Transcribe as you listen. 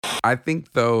I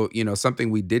think though,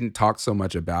 something we didn't talk so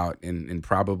much about and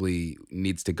probably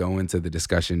needs to go into the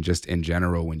discussion just in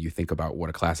general when you think about what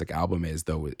a classic album is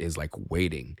though is like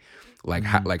weighting.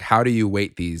 Mhm. Like how do you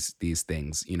weight these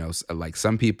things? Like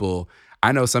some people,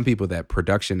 I know some people that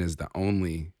production is the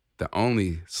only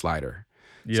slider.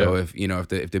 So Yeah.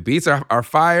 if the beats are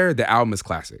fire, the album is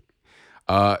classic.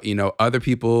 Other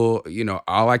people,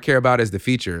 all I care about is the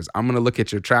features. I'm gonna look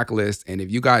at your track list, and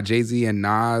if you got Jay-Z and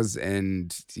Nas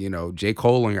and J.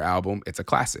 Cole on your album, it's a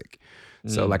classic.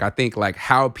 So Mm. I think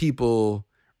how people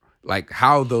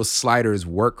how those sliders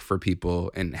work for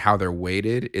people and how they're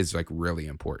weighted is really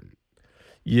important.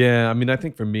 Yeah, I mean, I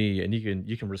think for me, and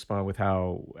you can respond with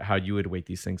how you would weight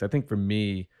these things. I think for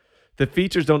me, the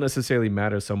features don't necessarily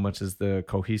matter so much as the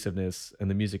cohesiveness and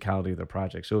the musicality of the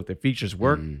project. So if the features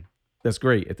work, Mm, that's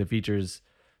great. If the features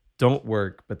don't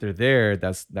work, but they're there,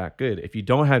 that's not good. If you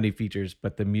don't have any features,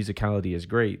 but the musicality is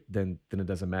great, then it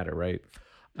doesn't matter, right?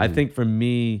 I mm, think for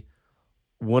me,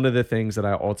 one of the things that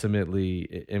I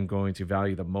ultimately am going to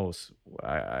value the most,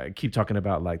 I keep talking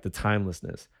about like the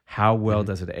timelessness. How well mhm.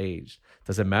 does it age?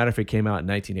 Does it matter if it came out in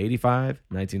 1985,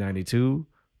 1992,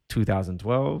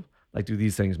 2012? Like, do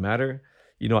these things matter?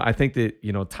 I think that,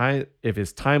 time, if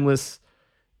it's timeless,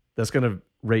 that's going to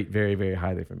rate very, very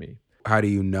highly for me. How do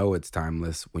you know it's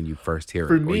timeless when you first hear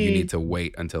For it, or you need me, to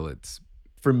wait until it's?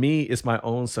 for me, it's my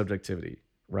own subjectivity,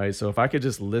 right? So if I could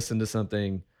just listen to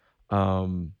something,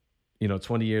 um,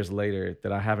 20 years later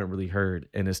that I haven't really heard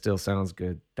and it still sounds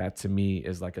good, that to me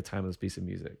is like a timeless piece of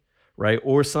music, right?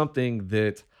 Or something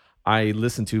that I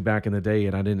listened to back in the day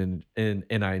and I didn't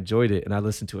and I enjoyed it and I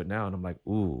listen to it now and I'm like,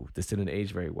 ooh, this didn't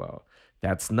age very well.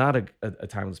 That's not a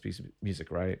timeless piece of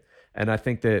music, right? And I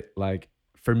think that like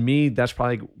for me, that's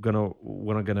probably gonna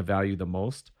what I'm gonna value the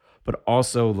most, but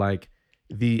also like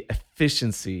the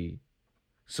efficiency.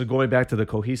 So going back to the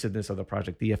cohesiveness of the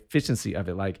project, the efficiency of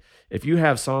it, like if you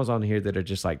have songs on here that are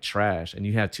just like trash and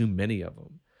you have too many of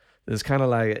them, then it's kind of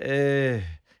like,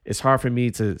 it's hard for me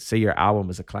to say your album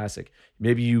is a classic.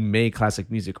 Maybe you made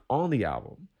classic music on the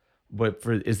album, but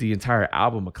for is the entire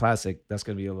album a classic? That's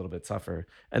going to be a little bit tougher.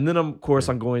 And then of course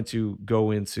I'm going to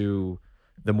go into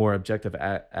the more objective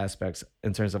aspects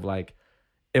in terms of like,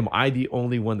 am I the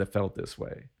only one that felt this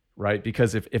way? Right?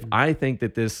 Because if I think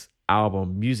that this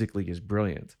album musically is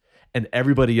brilliant and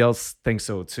everybody else thinks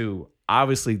so too,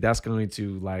 obviously that's going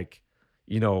to like,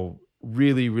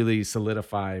 really, really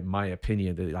solidify my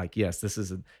opinion that like, yes, this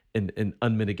is an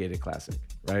unmitigated classic,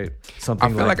 right? I Something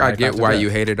feel like like I Life get After why Death.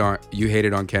 you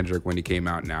hated on Kendrick when he came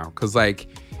out now, because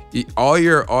all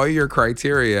your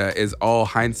criteria is all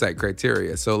hindsight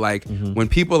criteria. So Hmm. when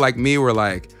people like me were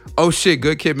like, "Oh shit,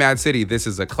 Good Kid, Mad City, this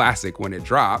is a classic" when it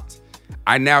dropped,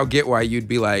 I now get why you'd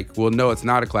be like, "Well, no, it's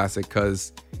not a classic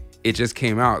because it just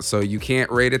came out." So you can't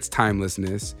rate its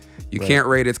timelessness, you Right. can't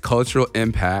rate its cultural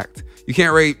impact. You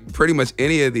can't rate pretty much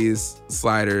any of these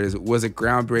sliders. Was it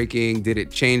groundbreaking? Did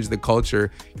it change the culture?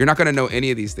 You're not going to know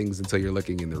any of these things until you're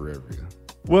looking in the rear view.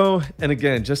 Well, and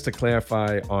again, just to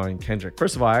clarify on Kendrick,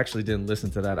 first of all, I actually didn't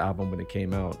listen to that album when it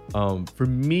came out. For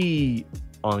me,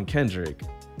 on Kendrick,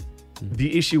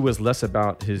 the issue was less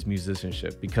about his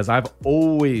musicianship because I've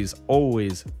always,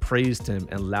 always praised him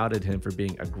and lauded him for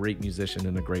being a great musician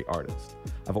and a great artist.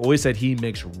 I've always said he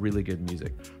makes really good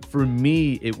music. For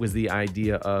me, it was the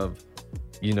idea of,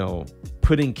 you know,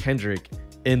 putting Kendrick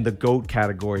in the GOAT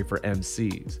category for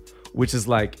MCs, which is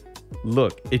like,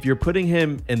 look, if you're putting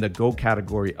him in the GOAT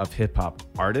category of hip hop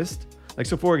artist, like,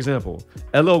 so for example,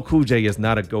 LL Cool J is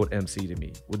not a GOAT MC to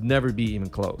me, would never be even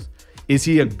close. Is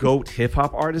he a GOAT hip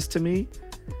hop artist to me?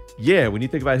 Yeah, when you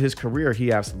think about his career,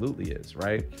 he absolutely is,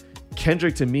 right?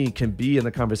 Kendrick to me can be in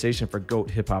the conversation for GOAT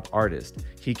hip hop artist.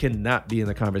 He cannot be in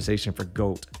the conversation for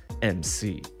GOAT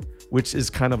MC, which is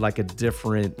kind of like a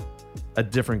different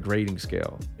grading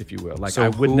scale, if you will. Like I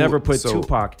So would never who put so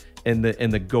Tupac in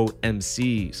the GOAT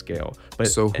MC scale. But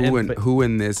so who and in but who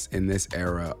in this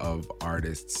era of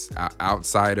artists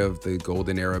outside of the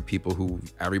golden era, people who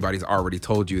everybody's already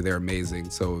told you they're amazing,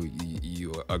 so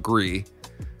you agree,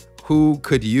 who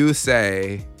could you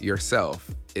say yourself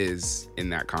is in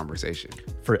that conversation?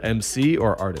 for MC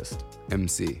or artist?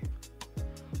 MC.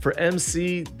 For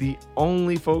MC, the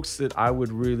only folks that I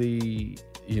would really,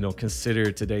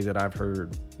 consider today that I've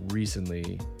heard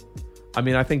recently, I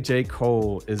mean, I think J.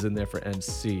 Cole is in there for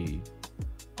MC.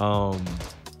 Um,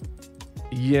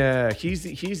 yeah, he's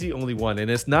the only one,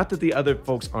 and it's not that the other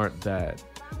folks aren't bad,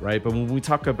 right? But when we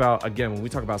talk about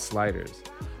sliders,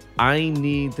 I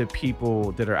need the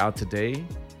people that are out today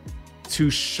to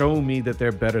show me that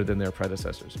they're better than their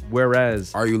predecessors.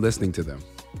 Whereas Are you listening to them?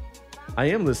 I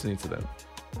am listening to them,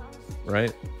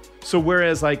 right? So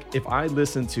whereas like if I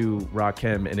listen to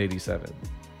Rakim in '87,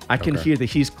 I can Okay. hear that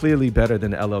he's clearly better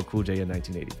than LL Cool J in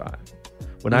 1985.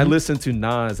 When I listen to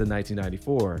Nas in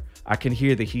 1994, I can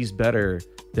hear that he's better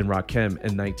than Rakim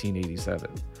in 1987.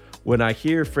 When I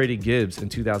hear Freddie Gibbs in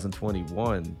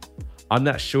 2021, I'm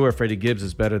not sure Freddie Gibbs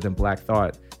is better than Black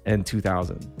Thought in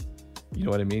 2000. You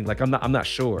know what I mean? Like I'm not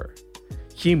sure.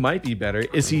 He might be better.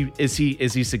 Is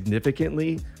he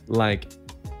significantly, like,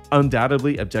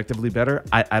 undoubtedly objectively better?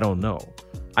 I don't know.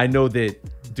 I know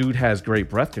that dude has great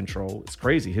breath control. It's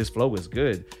crazy. His flow is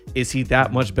good. Is he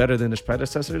that much better than his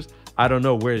predecessors? I don't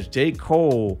know. Whereas J.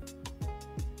 Cole,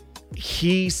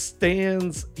 he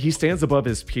stands above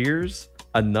his peers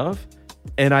enough,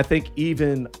 and I think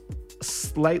even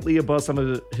slightly above some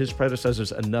of his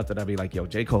predecessors enough that I'd be like, yo,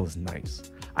 J. Cole is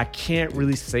nice. I can't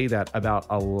really say that about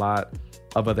a lot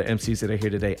of other MCs that are here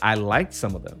today. I liked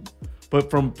some of them, but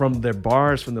from their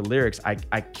bars, from the lyrics, I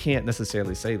can't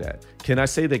necessarily say that. Can I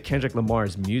say that Kendrick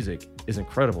Lamar's music is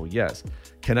incredible? Yes.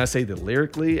 Can I say that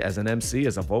lyrically, as an MC,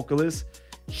 as a vocalist,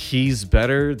 he's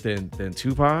better than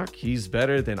Tupac? He's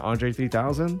better than Andre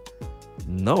 3000?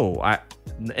 No.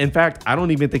 In fact, I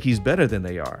don't even think he's better than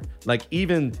they are. Like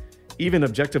even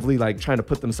objectively, like trying to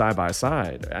put them side by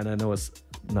side, and I know it's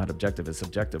not objective, it's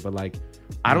subjective, but like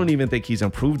I don't even think he's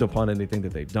improved upon anything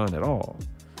that they've done at all.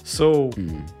 So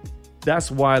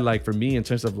that's why, like, for me, in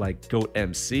terms of like GOAT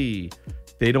MC,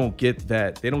 they don't get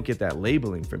that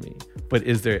labeling for me. But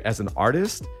is there, as an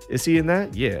artist, is he in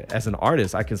that? Yeah, as an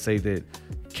artist, I can say that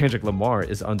Kendrick Lamar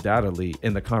is undoubtedly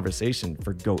in the conversation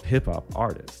for GOAT hip hop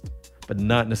artist, but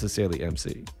not necessarily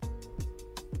MC.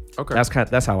 Okay.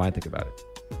 That's how I think about it.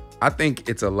 I think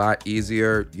it's a lot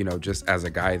easier, you know, just as a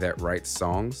guy that writes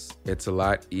songs, it's a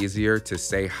lot easier to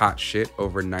say hot shit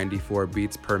over 94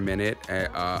 beats per minute at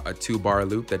a 2-bar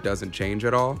loop that doesn't change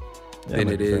at all than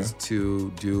it is to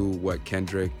do what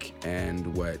Kendrick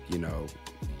and what, you know,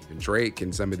 even Drake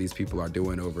and some of these people are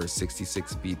doing over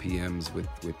 66 BPMs with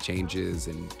changes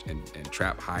and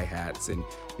trap hi-hats, and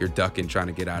you're ducking trying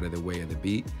to get out of the way of the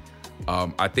beat.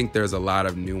 I think there's a lot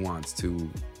of nuance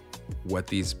to what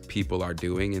these people are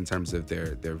doing in terms of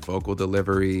their vocal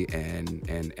delivery and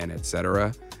et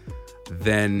cetera,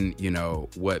 than, you know,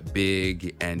 what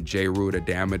Big and J. Ruda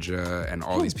Damaja and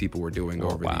all these people were doing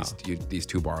over these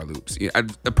 2-bar loops. You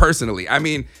know, personally, I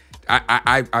mean,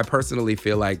 I personally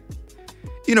feel like,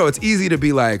 you know, it's easy to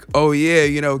be like, oh yeah,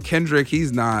 you know, Kendrick,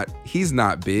 he's not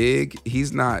Big,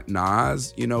 he's not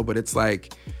Nas, you know, but it's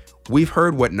like, we've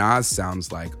heard what Nas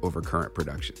sounds like over current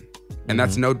production. And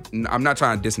that's I'm not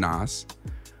trying to diss Nas,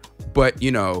 but,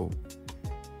 you know,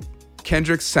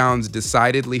 Kendrick sounds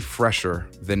decidedly fresher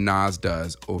than Nas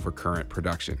does over current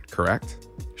production, correct?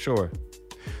 Sure.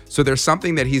 So there's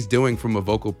something that he's doing from a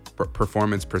vocal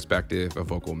performance perspective, a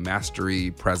vocal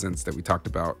mastery, presence that we talked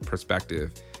about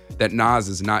perspective, that Nas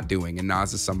is not doing. And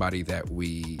Nas is somebody that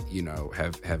we, you know,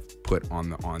 have put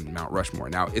on Mount Rushmore.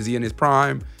 Now, is he in his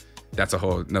prime? That's a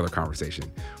whole another conversation.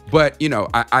 But, you know,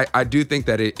 I do think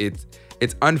that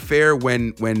it's unfair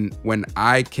when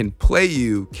I can play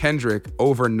you Kendrick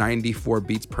over 94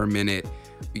 beats per minute,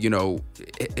 you know,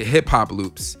 hip hop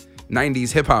loops,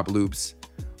 90s hip hop loops,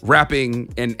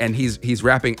 rapping, and he's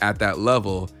rapping at that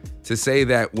level, to say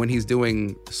that when he's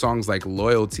doing songs like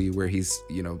Loyalty, where he's,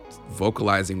 you know,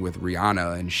 vocalizing with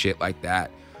Rihanna and shit like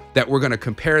that we're gonna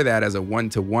compare that as a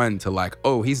 1-to-1 to like,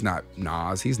 oh, he's not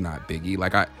Nas, he's not Biggie.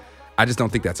 Like I just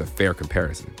don't think that's a fair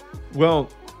comparison. Well,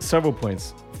 several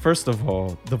points. First of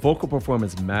all, the vocal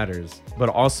performance matters, but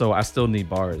also I still need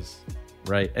bars,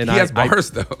 right? And he has bars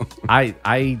though.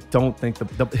 I don't think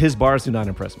his bars do not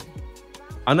impress me.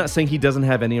 I'm not saying he doesn't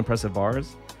have any impressive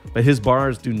bars, but his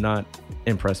bars do not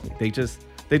impress me. They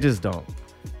just don't.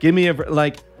 Give me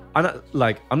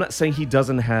I'm not saying he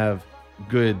doesn't have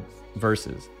good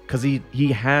verses, because he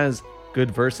has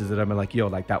good verses that I'm like, yo,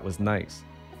 like that was nice,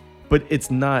 but it's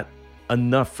not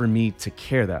enough for me to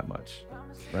care that much,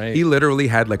 right? He literally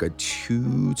had like a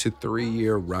 2 to 3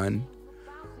 year run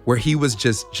where he was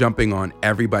just jumping on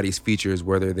everybody's features,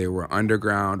 whether they were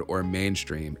underground or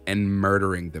mainstream, and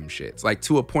murdering them shits. Like,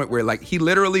 to a point where, like, he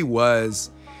literally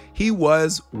was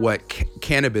what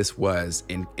Cannabis was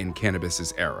in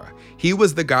Cannabis's era. He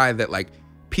was the guy that, like,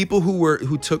 people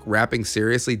who took rapping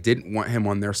seriously didn't want him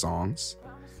on their songs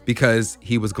because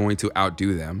he was going to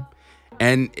outdo them.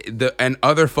 And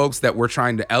other folks that were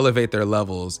trying to elevate their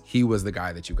levels, he was the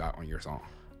guy that you got on your song.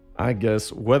 I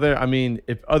guess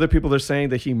if other people are saying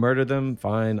that he murdered them,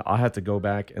 fine. I'll have to go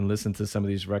back and listen to some of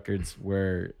these records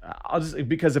where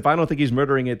because if I don't think he's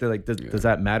murdering it, like, does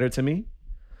that matter to me?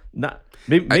 Not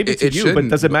maybe to It you, but shouldn't.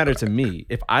 does it matter to me?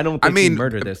 If I don't I think he mean,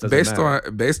 murdered this, does it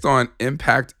matter? based on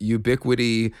impact,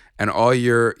 ubiquity, and all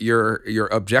your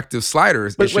objective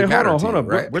sliders, it But should wait, matter to hold you, on.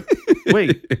 right?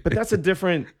 Wait, but that's a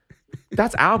different.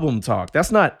 That's album talk.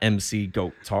 That's not MC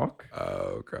GOAT talk.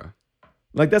 Oh, okay.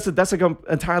 Like that's a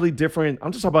entirely different.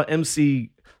 I'm just talking about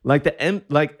MC. Like and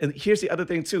here's the other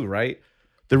thing too, right?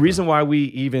 The reason why we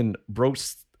even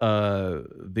broached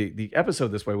the episode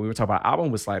this way, we were talking about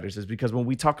album with sliders, is because when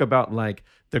we talk about like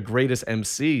the greatest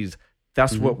MCs,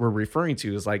 that's what we're referring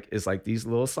to is like these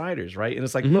little sliders, right? And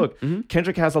it's like, look,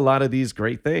 Kendrick has a lot of these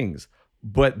great things,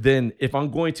 but then if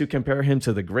I'm going to compare him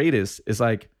to the greatest, it's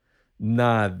like,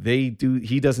 nah,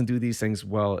 he doesn't do these things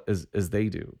well as they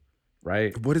do.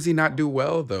 Right? What does he not do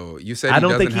well though? You said I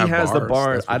don't think doesn't he have has the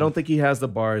bars. That's what I don't think he has the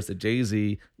bars that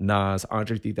Jay-Z, Nas,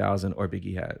 Andre 3000, or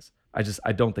Biggie has.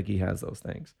 I don't think he has those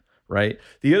things. Right?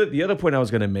 The other point I was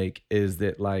gonna make is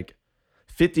that like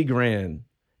 50 grand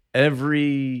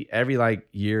every like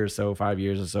year or so, 5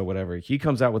 years or so, whatever, he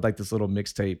comes out with like this little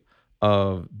mixtape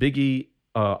of Biggie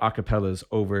acapellas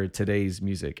over today's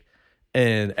music.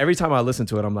 And every time I listen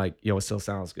to it, I'm like, yo, it still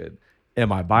sounds good.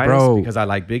 Am I biased Bro, because I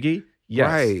like Biggie?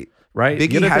 Yes. Right.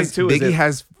 Biggie has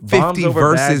 50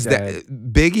 verses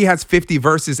Biggie has 50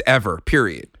 verses ever,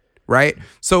 period. Right?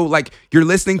 So like you're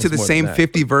listening to the same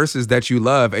 50 verses that you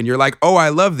love and you're like, "Oh, I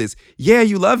love this." Yeah,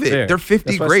 you love it. They're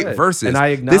 50 great verses. And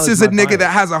I this is a nigga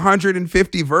that has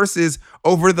 150 verses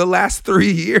over the last 3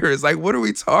 years. Like what are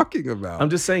we talking about? I'm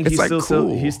just saying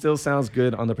he still sounds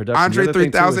good on the production. Andre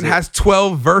 3000 has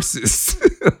 12 verses.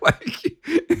 Like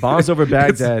Bombs Over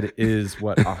Baghdad is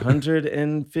what,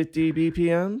 150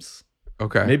 BPMs?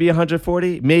 Okay. Maybe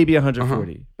 140, maybe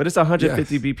 140, but it's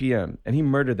 150 BPM, and he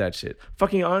murdered that shit.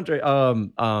 Fucking Andre.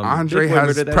 Andre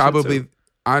has probably.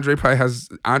 Andre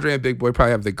and Big Boy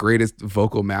probably have the greatest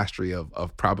vocal mastery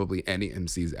of probably any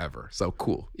MCs ever. So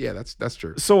cool. Yeah, that's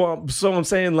true. So I'm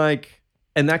saying like,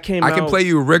 and that came. I can play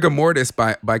you Rigor Mortis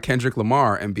by Kendrick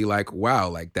Lamar and be like, wow,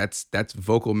 like that's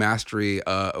vocal mastery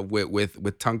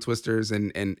with tongue twisters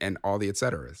and all the et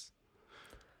ceteras.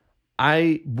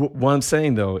 What I'm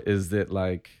saying though is that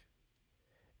like,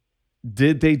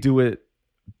 did they do it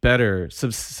better,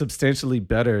 substantially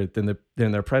better than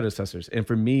their predecessors? And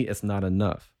for me, it's not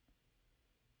enough.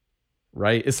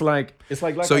 Right? It's like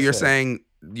so you're saying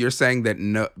that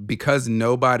no, because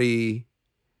nobody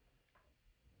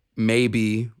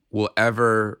maybe will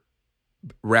ever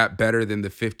rap better than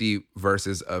the 50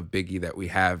 verses of Biggie that we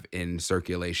have in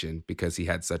circulation because he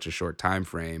had such a short time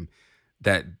frame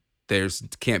that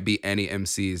can't be any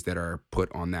MCs that are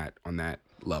put on that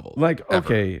level. Like, ever.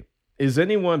 Okay, is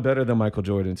anyone better than Michael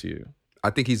Jordan to you? I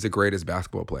think he's the greatest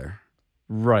basketball player.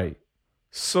 Right.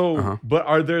 So, but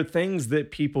are there things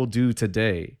that people do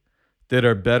today that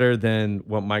are better than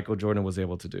what Michael Jordan was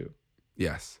able to do?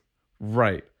 Yes.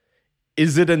 Right.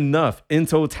 Is it enough in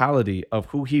totality of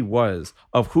who he was,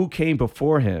 of who came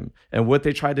before him and what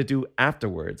they tried to do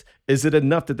afterwards? Is it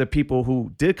enough that the people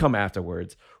who did come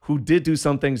afterwards, who did do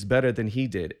some things better than he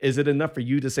did, is it enough for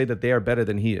you to say that they are better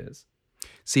than he is?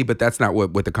 See, but that's not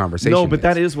what the conversation is. No, but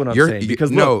that is what I'm saying.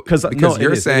 Because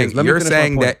you're saying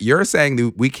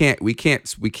that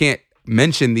we can't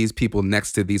mention these people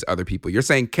next to these other people. You're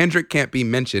saying Kendrick can't be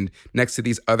mentioned next to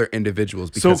these other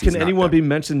individuals because so can anyone be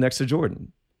mentioned next to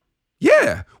Jordan?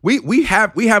 Yeah, we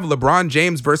have LeBron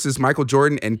James versus Michael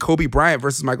Jordan and Kobe Bryant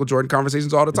versus Michael Jordan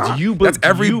conversations all the time. That's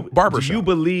every barbershop. Do you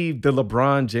believe the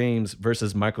LeBron James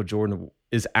versus Michael Jordan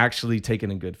is actually taken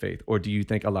in good faith, or do you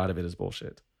think a lot of it is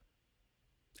bullshit?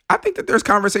 I think that there's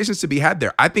conversations to be had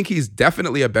there. I think he's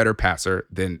definitely a better passer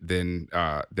than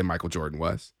Michael Jordan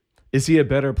was. Is he a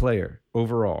better player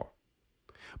overall?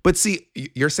 But see,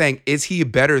 you're saying, is he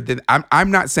better than?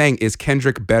 I'm not saying is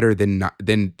Kendrick better than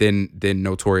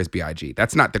Notorious B.I.G.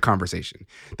 That's not the conversation.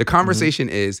 The conversation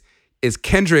is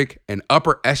Kendrick an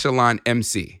upper echelon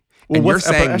MC? Well, and you're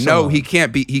saying no, he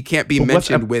can't be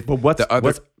mentioned with the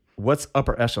other. What's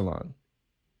upper echelon?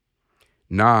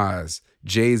 Nas,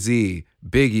 Jay-Z,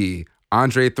 Biggie,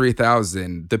 Andre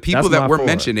 3000, the people that we're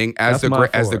mentioning as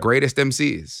the greatest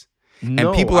MCs.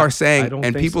 No, and people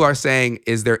are saying,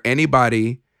 is there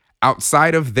anybody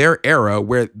outside of their era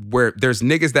where there's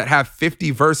niggas that have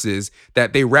 50 verses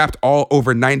that they rapped all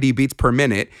over 90 beats per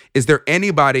minute? Is there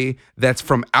anybody that's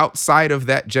from outside of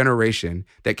that generation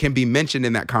that can be mentioned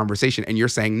in that conversation? And you're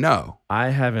saying no. I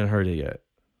haven't heard it yet.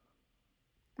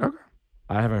 Okay.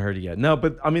 I haven't heard it yet. No,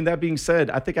 but I mean, that being said,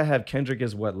 I think I have Kendrick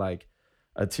as what, like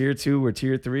a tier 2 or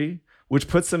tier 3, which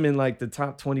puts him in like the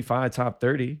top 25, top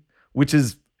 30, which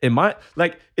is in my,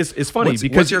 like, it's funny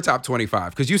because what's your top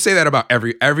 25? Because you say that about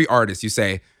every artist. You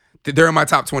say they're in my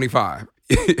top 25.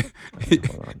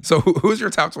 Hold on. So who's your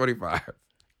top 25?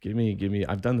 Give me.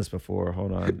 I've done this before.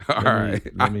 Hold on. All right.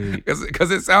 Let me.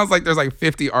 Because it sounds like there's like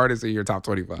 50 artists in your top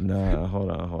 25. Nah,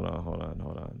 hold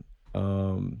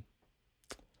on.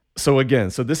 So again,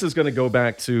 so this is gonna go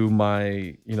back to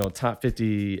my, top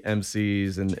 50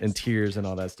 MCs and tiers and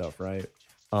all that stuff, right?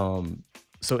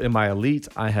 So in my elite,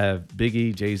 I have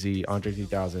Biggie, Jay-Z, Andre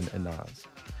 3000, and Nas.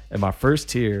 In my first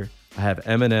tier, I have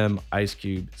Eminem, Ice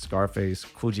Cube, Scarface,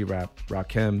 Kool G Rap,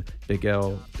 Rakim, Big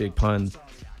L, Big Pun,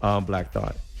 Black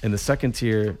Thought. In the second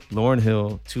tier, Lauryn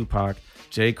Hill, Tupac,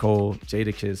 J. Cole,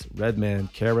 Jadakiss, Redman,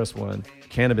 KRS-One,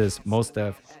 Cannabis, Mos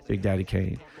Def, Big Daddy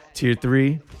Kane. Tier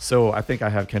 3, so I think I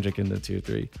have Kendrick in the tier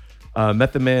 3.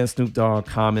 Method Man, Snoop Dogg,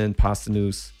 Common,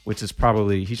 Posdnuos, which is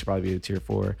he should probably be a tier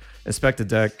 4. Inspector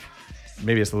Deck,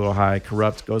 maybe it's a little high.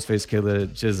 Corrupt, Ghostface Killah,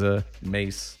 GZA,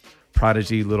 Mace,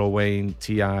 Prodigy, Lil Wayne,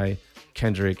 T.I.,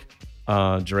 Kendrick,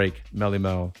 Drake, Melly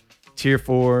Mel. Tier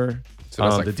 4, So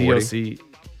that's like the 40?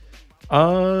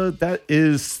 DLC. That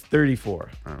is 34.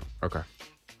 Oh, okay.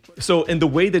 So, and the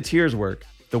way the tiers work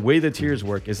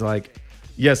is like,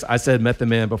 yes, I said Method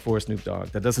Man before Snoop Dogg.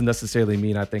 That doesn't necessarily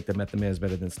mean I think that Method Man is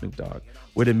better than Snoop Dogg.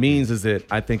 What it means is that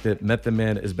I think that Method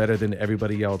Man is better than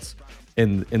everybody else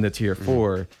in the tier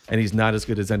 4, and he's not as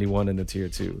good as anyone in the tier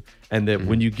 2. And that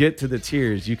when you get to the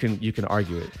tiers, you can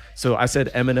argue it. So I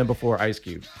said Eminem before Ice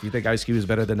Cube. If you think Ice Cube is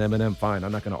better than Eminem, fine,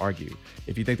 I'm not going to argue.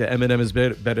 If you think that Eminem is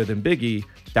better than Biggie,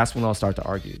 that's when I'll start to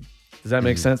argue. Does that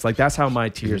make sense? Like, that's how my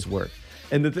tiers work.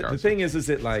 And the thing is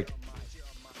that, like,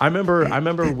 I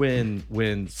remember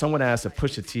when someone asked if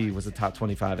Pusha T was a top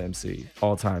 25 MC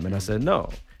all time, and I said no.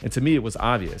 And to me, it was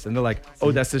obvious. And they're like,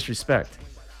 "Oh, that's disrespect."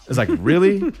 It's like,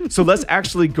 really? So let's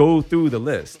actually go through the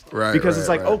list, because it's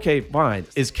like, okay, fine.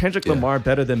 Is Kendrick Lamar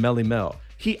better than Melly Mel?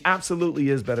 He absolutely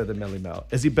is better than Melly Mel.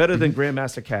 Is he better than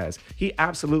Grandmaster Caz? He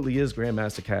absolutely is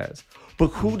Grandmaster Caz. But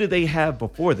who did they have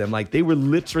before them? Like, they were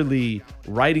literally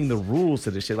writing the rules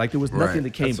to this shit. Like, there was nothing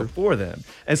that came before them.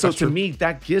 And so to me,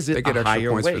 that gives it a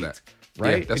higher weight.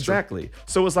 Right? Yeah, exactly. True.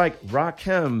 So it's like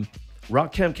Rakim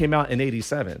came out in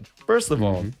 87. First of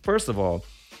all,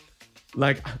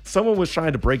 like, someone was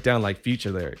trying to break down like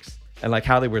Future lyrics and like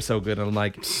how they were so good. And I'm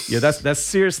like, yeah, that's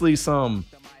seriously some.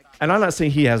 And I'm not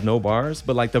saying he has no bars,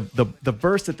 but like the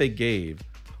verse that they gave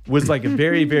was like a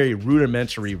very, very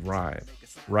rudimentary rhyme,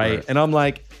 right? And I'm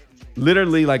like,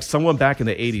 literally, like, someone back in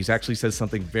the 80s actually said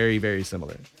something very, very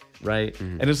similar, right?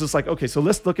 And it's just like, okay, so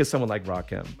let's look at someone like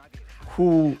Rakim,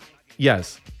 who,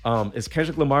 yes, is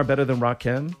Kendrick Lamar better than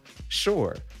Rakim?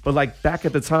 Sure. But like, back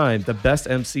at the time, the best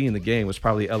MC in the game was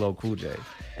probably LL Cool J.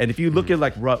 And if you look at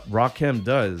like what Rakim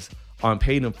does on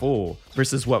Paid in Full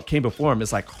versus what came before him,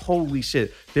 it's like, holy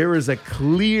shit, there is a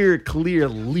clear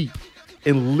leap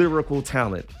in lyrical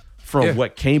talent from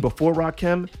what came before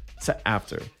Rakim to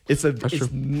after. It's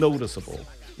noticeable,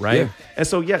 right? Yeah. And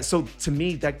so, so to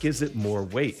me, that gives it more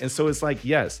weight. And so it's like,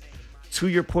 yes, to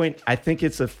your point, I think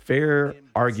it's a fair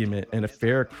argument and a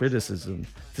fair criticism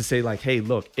to say like, hey,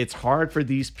 look, it's hard for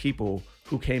these people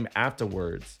who came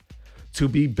afterwards to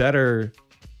be better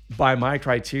by my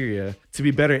criteria, to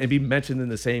be better and be mentioned in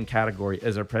the same category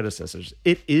as our predecessors.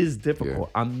 It is difficult.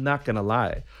 Yeah. I'm not gonna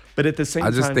lie. But at the same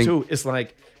time too, it's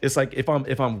like if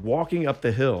I'm walking up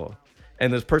the hill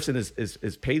and this person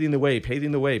is paving the way,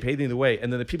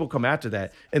 and then the people come after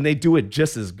that and they do it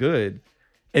just as good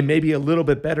and maybe a little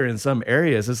bit better in some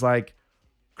areas, it's like,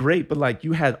 great, but like,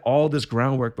 you had all this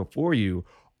groundwork before you.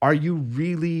 Are you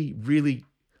really, really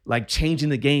like changing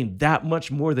the game that much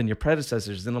more than your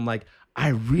predecessors? And I'm like, I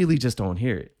really just don't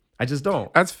hear it. I just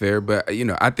don't. That's fair, but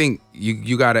I think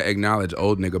you gotta acknowledge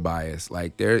old nigga bias.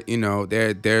 Like,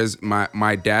 there's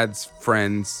my dad's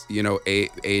friends,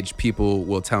 age people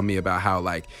will tell me about how,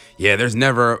 like, yeah, there's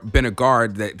never been a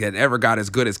guard that ever got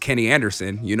as good as Kenny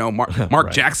Anderson. Mark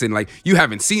right. Jackson, like, you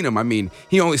haven't seen him. I mean,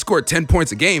 he only scored 10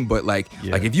 points a game, but like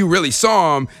if you really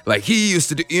saw him, like, he used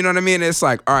to do, you know what I mean? It's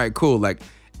like, all right, cool. Like,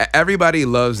 everybody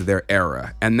loves their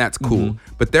era, and that's cool.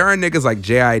 But there are niggas like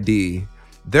JID.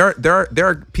 There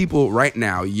are people right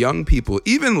now, young people,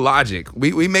 even Logic.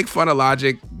 We make fun of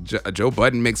Logic. Joe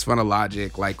Budden makes fun of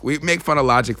Logic. Like, we make fun of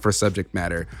Logic for subject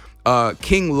matter.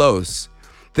 King Los.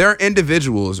 There are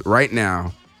individuals right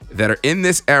now that are in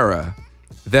this era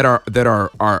that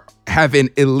are have an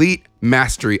elite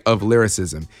mastery of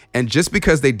lyricism. And just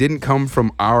because they didn't come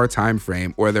from our time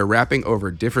frame, or they're rapping over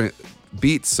different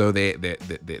beats, so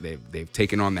they've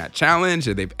taken on that challenge,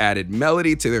 and they've added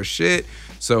melody to their shit,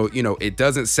 so it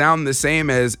doesn't sound the same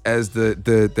as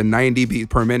the 90 beat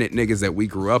per minute niggas that we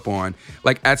grew up on.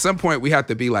 Like, at some point we have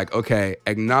to be like, okay,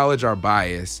 acknowledge our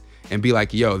bias and be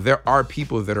like, yo, there are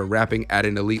people that are rapping at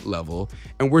an elite level,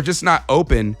 and we're just not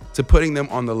open to putting them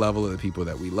on the level of the people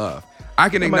that we love. I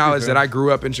can acknowledge that I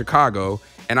grew up in Chicago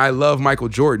and I love Michael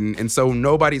Jordan, and so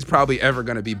nobody's probably ever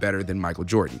going to be better than Michael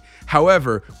Jordan.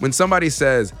 However, when somebody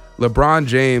says LeBron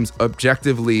James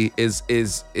objectively is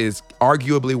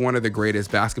arguably one of the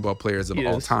greatest basketball players of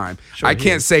all time, sure, I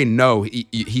can't say no.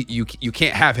 You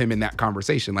can't have him in that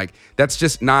conversation. Like, that's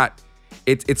just not.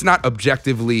 It's not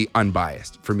objectively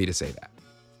unbiased for me to say that.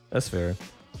 That's fair.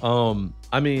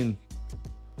 I mean,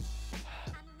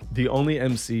 the only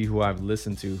MC who I've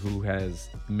listened to who has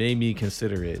made me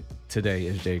consider it today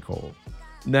is J. Cole.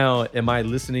 Now, am I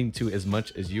listening to as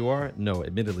much as you are? No,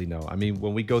 admittedly, no. I mean,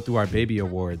 when we go through our baby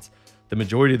awards, the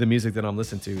majority of the music that I'm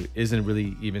listening to isn't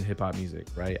really even hip hop music,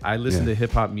 right? I listen to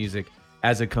hip hop music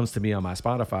as it comes to me on my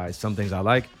Spotify. Some things I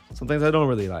like, some things I don't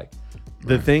really like.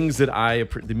 The things that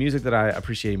the music that I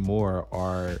appreciate more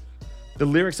are the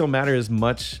lyrics don't matter as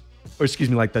much, or excuse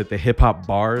me, like the hip hop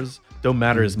bars don't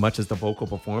matter as much as the vocal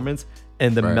performance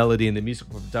and the melody and the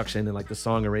musical production and like the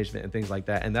song arrangement and things like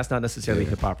that. And that's not necessarily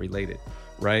hip hop related,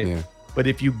 right? Yeah. But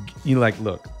if you like,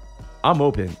 look, I'm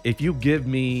open. If you give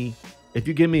me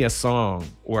a song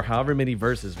or however many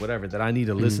verses, whatever, that I need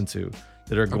to listen to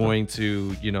that are going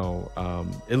to,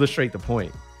 illustrate the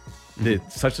point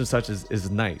that such and such is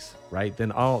nice, right?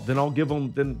 Then I'll give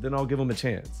them a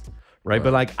chance, right?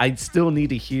 But like, I still need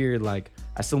to hear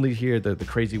the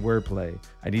crazy wordplay.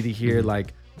 I need to hear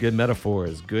like good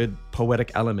metaphors, good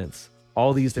poetic elements,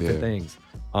 all these different things.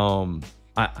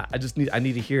 I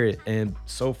need to hear it. And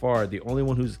so far, the only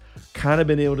one who's kind of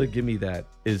been able to give me that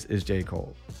is J.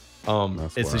 Cole.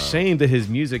 It's a shame that his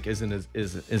music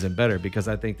isn't better, because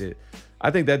I think that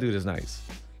dude is nice.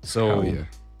 So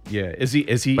yeah, is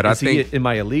he in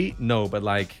my elite? No, but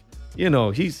like,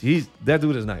 he's that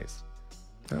dude is nice.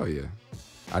 Hell yeah.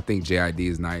 I think JID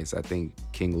is nice. I think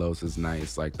King Los is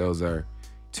nice. Like, those are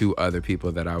two other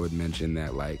people that I would mention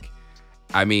that, like,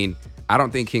 I mean, I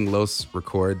don't think King Los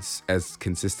records as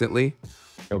consistently,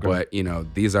 but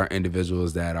these are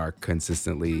individuals that are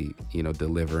consistently,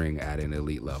 delivering at an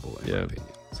elite level, in my opinion.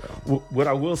 So what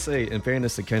I will say, in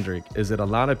fairness to Kendrick, is that a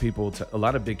lot of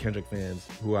big Kendrick fans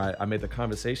who I made the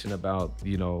conversation about,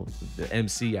 the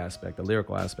MC aspect, the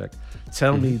lyrical aspect,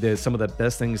 tell me that some of the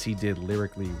best things he did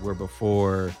lyrically were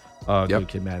before Good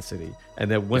Kid, Mad City,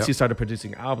 and that once he started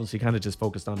producing albums, he kind of just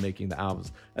focused on making the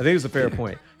albums. I think it's a fair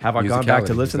point. Have I gone back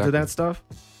to listen to that stuff?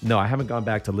 No, I haven't gone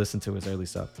back to listen to his early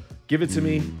stuff. Give it to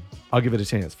me. I'll give it a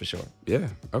chance for sure. Yeah.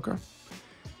 Okay.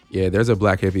 Yeah, there's a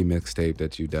Black Hippie mixtape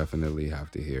that you definitely have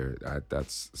to hear.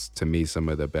 That's, to me, some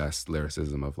of the best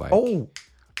lyricism of like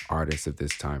artists of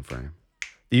this time frame.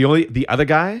 The other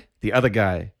guy,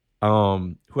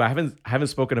 who I haven't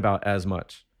spoken about as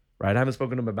much, right? I haven't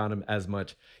spoken about him as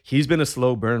much. He's been a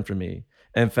slow burn for me.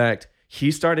 In fact, he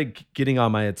started getting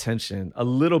on my attention a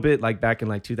little bit like back in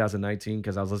like 2019,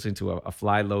 because I was listening to a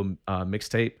Fly Low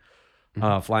mixtape.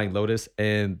 Flying Lotus,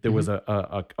 and there was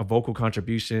a vocal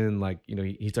contribution, like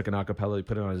he took an acapella, he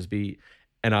put it on his beat,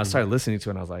 and I started listening to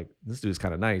it, and I was like, this dude's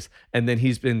kind of nice. And then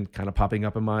he's been kind of popping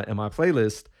up in my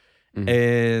playlist,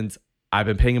 and I've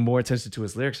been paying more attention to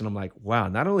his lyrics, and I'm like, wow,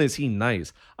 not only is he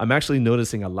nice, I'm actually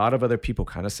noticing a lot of other people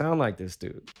kind of sound like this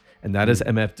dude, and that is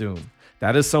MF Doom.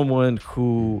 That is someone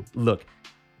who, look,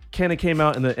 kind of came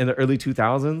out in the early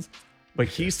 2000s. But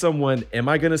he's someone, am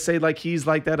I going to say like he's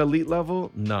like that elite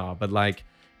level? No, but like,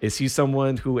 is he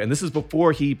someone who, and this is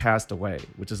before he passed away,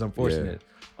 which is unfortunate.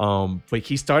 But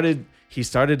he started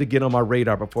to get on my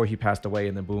radar before he passed away,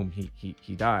 and then boom,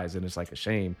 he dies. And it's like a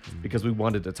shame because we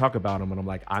wanted to talk about him, and I'm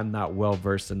like, I'm not well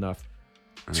versed enough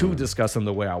to discuss him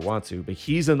the way I want to. But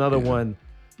he's another one,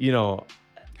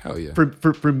 Hell yeah.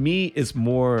 For me, it's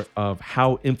more of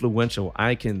how influential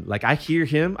I can, like, I hear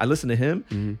him, I listen to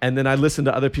him, and then I listen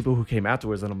to other people who came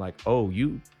afterwards, and I'm like, oh,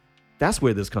 that's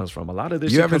where this comes from. A lot of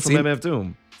this shit comes from MF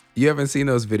Doom. You haven't seen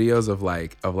those videos of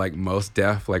Mos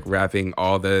Def like rapping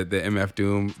all the MF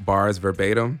Doom bars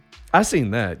verbatim? I've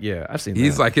seen that. Yeah, I've seen that.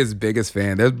 He's like his biggest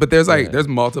fan. There's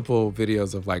multiple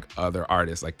videos of like other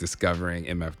artists like discovering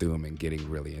MF Doom and getting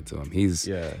really into him.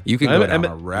 You can go down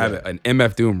an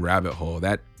MF Doom rabbit hole.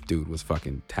 That dude was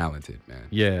fucking talented, man.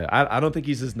 Yeah, I don't think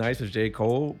he's as nice as J.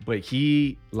 Cole, but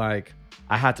he, like,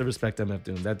 I had to respect MF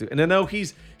Doom, that dude. And I know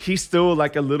he's still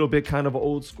like a little bit kind of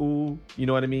old school, you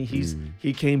know what I mean?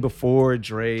 He came before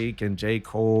Drake and J.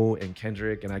 Cole and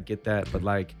Kendrick, and I get that, but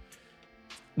like,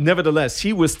 nevertheless,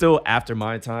 he was still after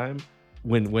my time.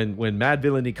 when Mad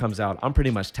Villainy comes out, I'm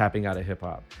pretty much tapping out of hip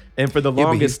hop. And for the Yeah, but he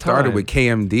longest started time, with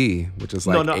KMD, which is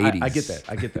like no, 80s. I get that.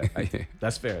 I get that. Yeah.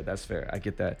 That's fair. That's fair. I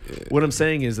get that. What I'm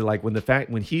saying is that, like,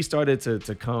 when he started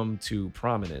to come to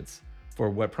prominence for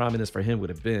what prominence for him would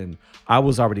have been, I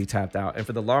was already tapped out. And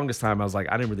for the longest time, I was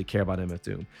like, I didn't really care about MF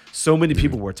Doom. So many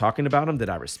people were talking about him that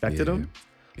I respected him.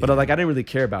 But I didn't really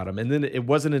care about him. And then it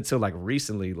wasn't until like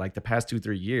recently, like the past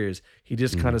 2-3 years, he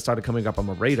just kind of started coming up on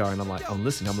my radar. And I'm like, I'm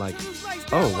listening. I'm like,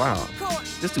 oh, wow,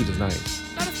 this dude is nice.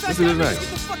 This dude is nice.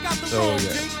 So,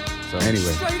 yeah. So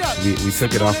Anyway, we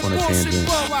took it off on a tangent.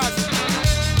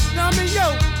 Now I mean,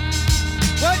 yo,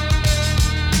 what?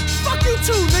 Fuck you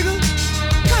too, nigga.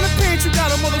 What kind of pants you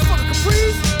got, a motherfucker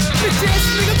Caprice? Bitch ass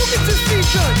nigga, go get your feet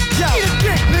done. Yo, eat a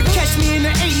dick, nigga. Catch me in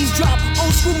the 80s drop.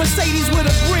 Old school Mercedes with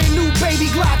a brand new baby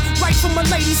Glock. Right from a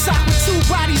lady sock with 2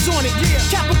 bodies on it. Yeah.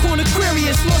 Capricorn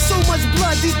Aquarius, lost so much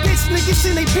blood. These bitch niggas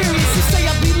in they periods. You say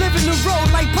I be living the road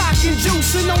like Pac and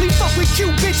Juice. And only fuck with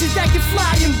cute bitches that can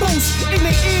fly and boost. In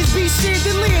their ears be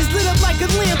chandeliers lit up like a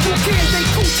lamp. Who cares? They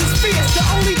cooch is fierce. The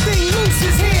only thing loose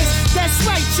is his. That's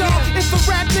right, y'all. If a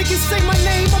rap nigga say my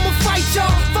name, I'ma fight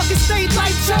y'all. Fucking state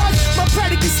life charge. My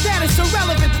predicate status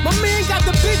irrelevant. My man got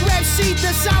the big rap sheet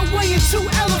that's outweighing 2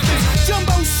 elephants.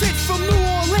 Jumbo shit from New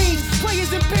Orleans.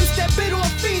 Players and pimps that bid off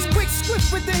fees. Quick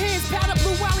swift with the hands. Powder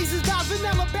blue wallies is dog.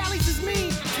 Vanilla Bally's is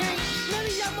mean. King. None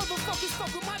of y'all motherfuckers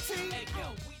fuck with my team.